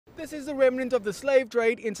This is the remnant of the slave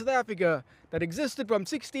trade in South Africa that existed from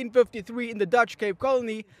 1653 in the Dutch Cape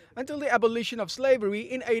Colony until the abolition of slavery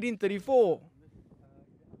in 1834.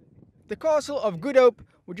 The castle of Good Hope,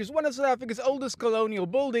 which is one of South Africa's oldest colonial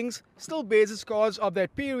buildings, still bears the scars of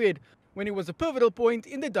that period, when it was a pivotal point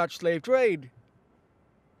in the Dutch slave trade.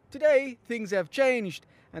 Today, things have changed,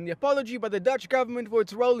 and the apology by the Dutch government for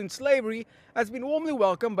its role in slavery has been warmly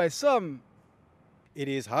welcomed by some. It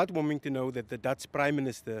is heartwarming to know that the Dutch Prime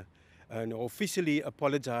Minister officially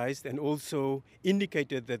apologised and also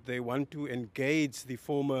indicated that they want to engage the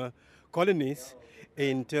former colonies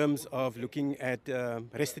in terms of looking at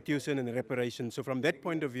restitution and reparation. So from that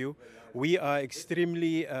point of view, we are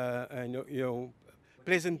extremely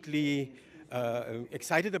pleasantly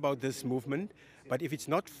excited about this movement. But if it's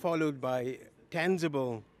not followed by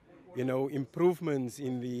tangible improvements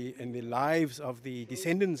in the lives of the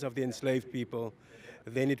descendants of the enslaved people,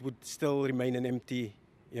 then it would still remain an empty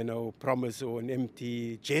promise or an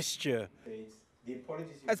empty gesture.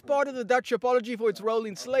 As part of the Dutch apology for its role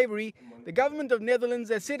in slavery, the government of Netherlands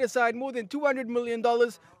has set aside more than $200 million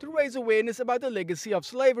to raise awareness about the legacy of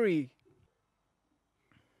slavery.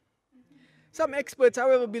 Some experts,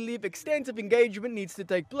 however, believe extensive engagement needs to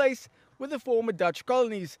take place with the former Dutch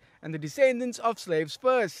colonies and the descendants of slaves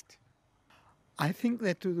first. I think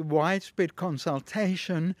that through the widespread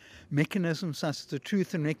consultation, mechanisms such as the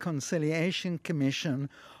Truth and Reconciliation Commission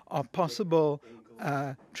are possible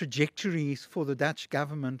trajectories for the Dutch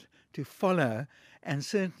government to follow, and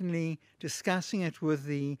certainly discussing it with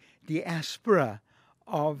the diaspora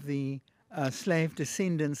of the slave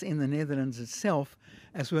descendants in the Netherlands itself,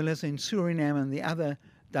 as well as in Suriname and the other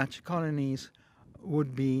Dutch colonies,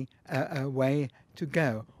 would be a way to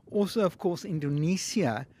go. Also, of course,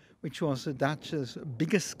 Indonesia, which was the Dutch's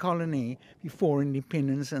biggest colony before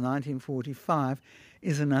independence in 1945,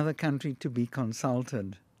 is another country to be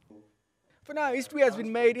consulted. For now, history has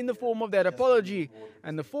been made in the form of that apology,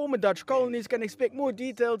 and the former Dutch colonies can expect more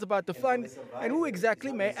details about the fund and who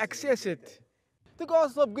exactly may access it. The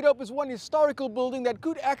Castle of Good Hope is one historical building that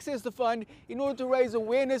could access the fund in order to raise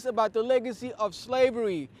awareness about the legacy of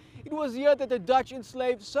slavery. It was here that the Dutch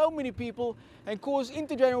enslaved so many people and caused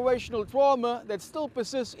intergenerational trauma that still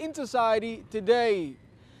persists in society today.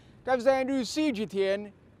 Andrew,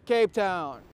 CGTN, Cape Town.